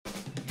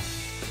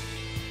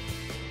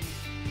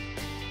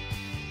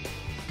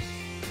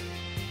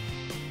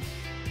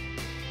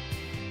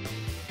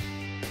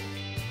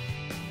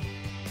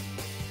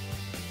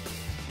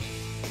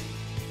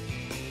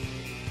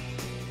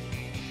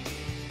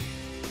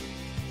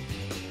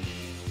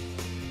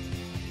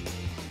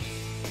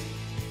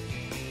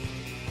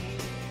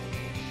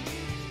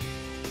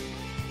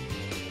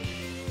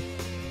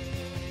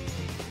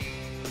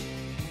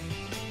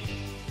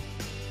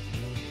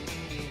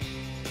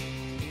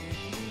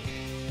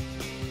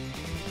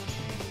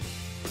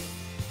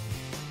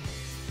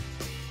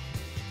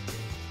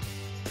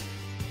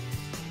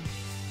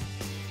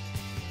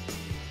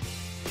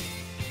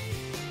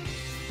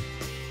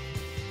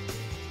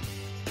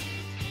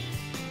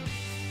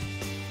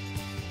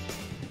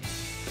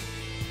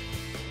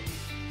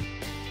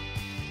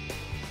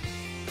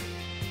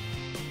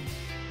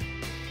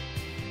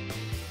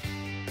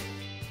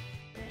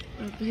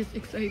He's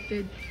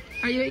excited.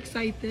 Are you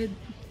excited?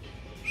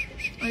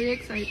 Are you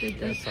excited?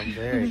 Yes, I'm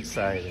very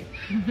excited.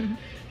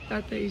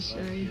 Tata is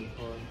shy.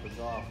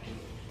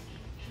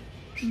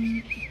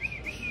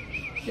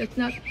 That's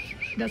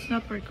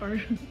not our car.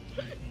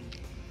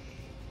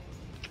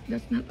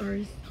 That's not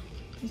ours.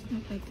 It's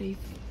not Tata's.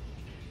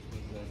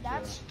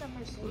 That's the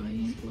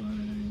Mercedes.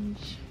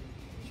 Lunch.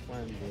 Which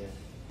one did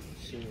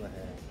Sheila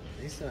have?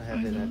 They still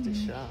have it at the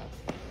shop.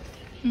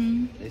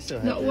 They still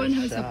have That it one at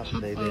has the shop. a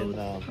pop They didn't,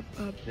 out. Pop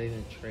up. they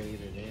didn't trade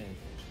it in.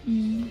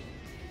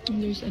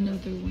 And there's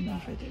another one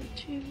over there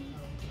too.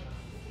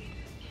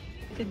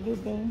 Did we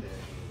go?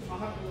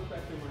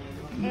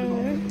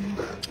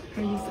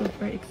 Are you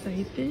super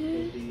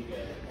excited?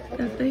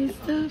 Tatay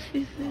stuff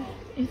is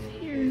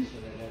here.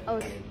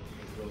 Oh,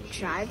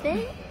 drive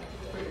it?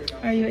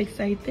 Are you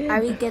excited?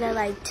 Are we gonna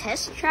like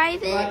test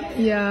drive it?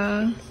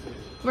 Yeah.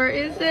 Where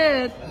is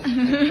it?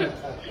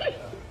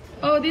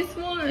 Oh, this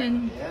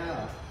one.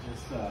 Yeah.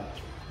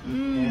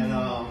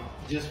 And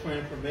just for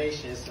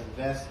information, it's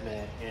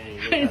investment, and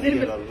you're going to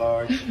get a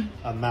large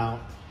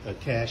amount of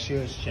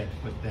cashier's check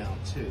put down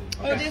too.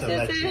 Oh, this to is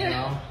let it? you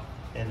know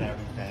and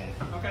everything.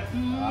 Okay.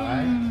 All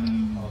right.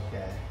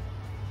 Okay.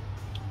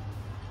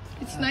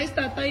 It's nice,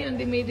 Tatay, and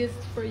they made this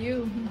for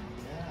you.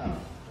 Yeah.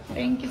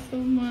 Thank you so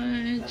Let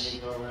much. me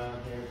go around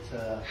here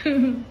to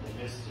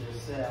Mr.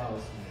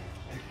 Salesman.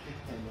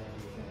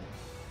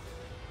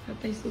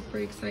 Tatay super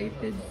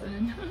excited,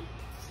 son.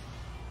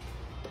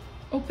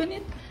 Open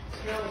it.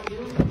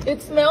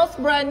 It smells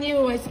brand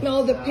new. I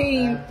smell the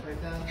paint.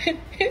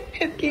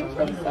 It came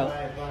from South.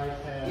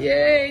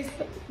 Yes.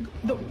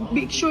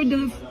 Make sure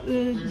the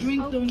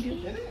drink don't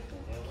get.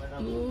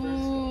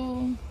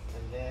 Oh.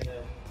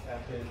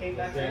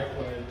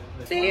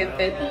 See if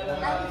it.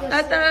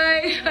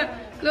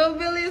 Tatay,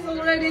 Global is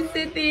already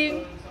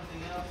sitting.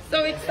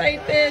 So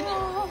excited.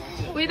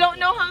 We don't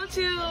know how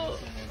to.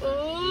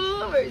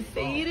 Oh,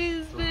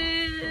 Mercedes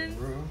Benz.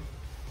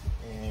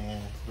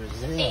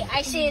 Hey,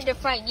 I sit in the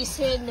front, you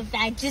sit in the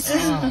back. This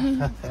is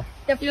the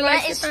You front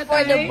like is it,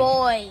 for the Tatay?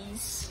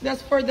 boys.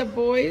 That's for the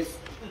boys.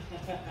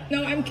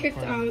 No, I'm kicked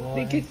out.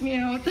 They kicked me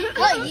out.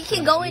 Well, you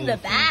can go in the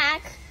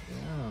back.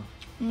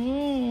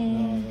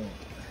 Mm.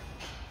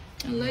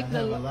 I like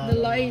the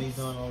lights. He's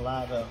doing a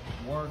lot of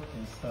work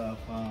and stuff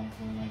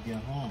when I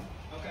get home.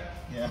 Okay.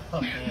 Yeah. So I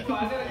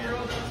got a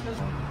girl that's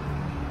gonna...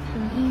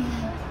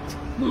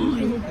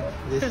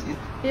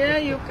 Yeah,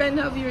 you can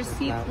have your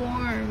seat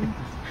warm.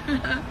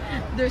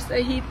 There's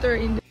a heater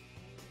in the...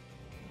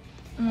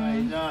 How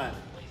you doing?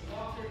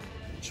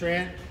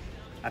 Trent,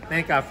 I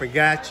think I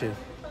forgot you.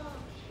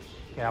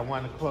 Okay, I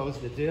want to close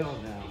the deal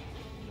now.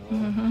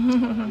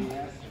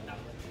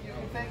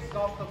 Thanks,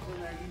 golf clubs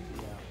in there.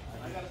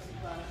 I got a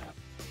C300.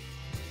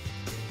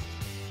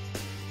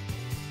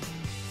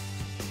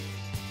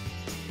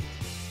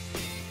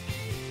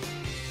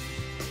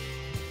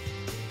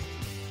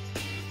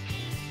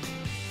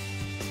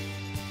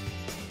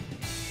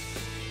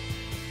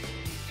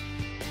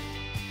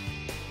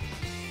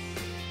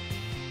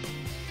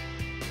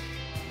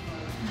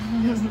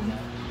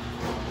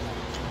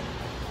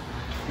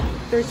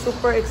 They're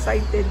super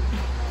excited.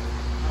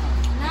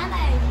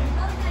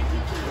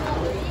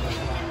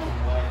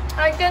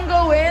 I can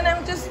go in.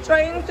 I'm just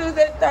trying to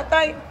the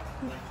Tatay.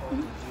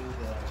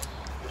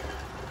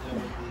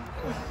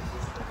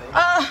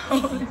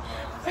 Oh,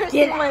 where's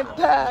my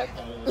pack?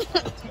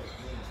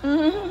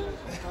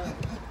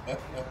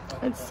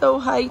 It's so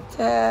high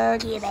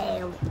tech.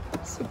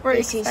 Super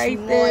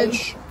excited.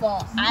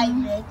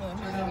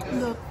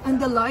 Look, and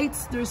the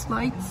lights. There's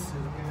lights.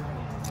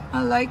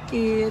 I like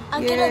it.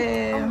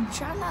 Yeah.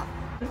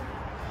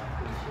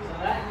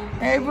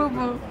 Hey, boo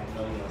boo.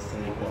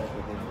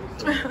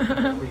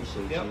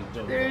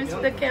 There's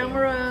the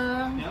camera.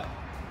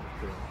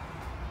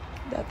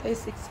 That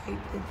is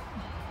excited.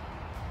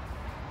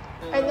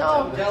 I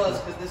know. I'm jealous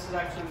because this is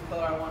actually the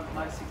color I want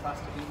my C-Class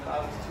to be, but I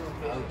was too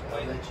impatient.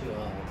 I'll let you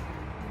know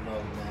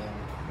now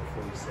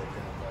before we sit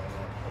down by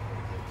that couple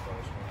of good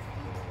cars.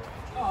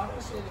 Oh, I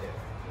appreciate it.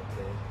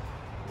 Okay.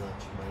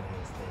 Lunch money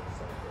and things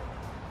like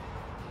that.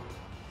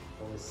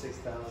 Over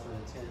 6,000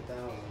 and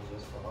 10,000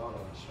 just for auto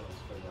insurance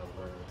for that.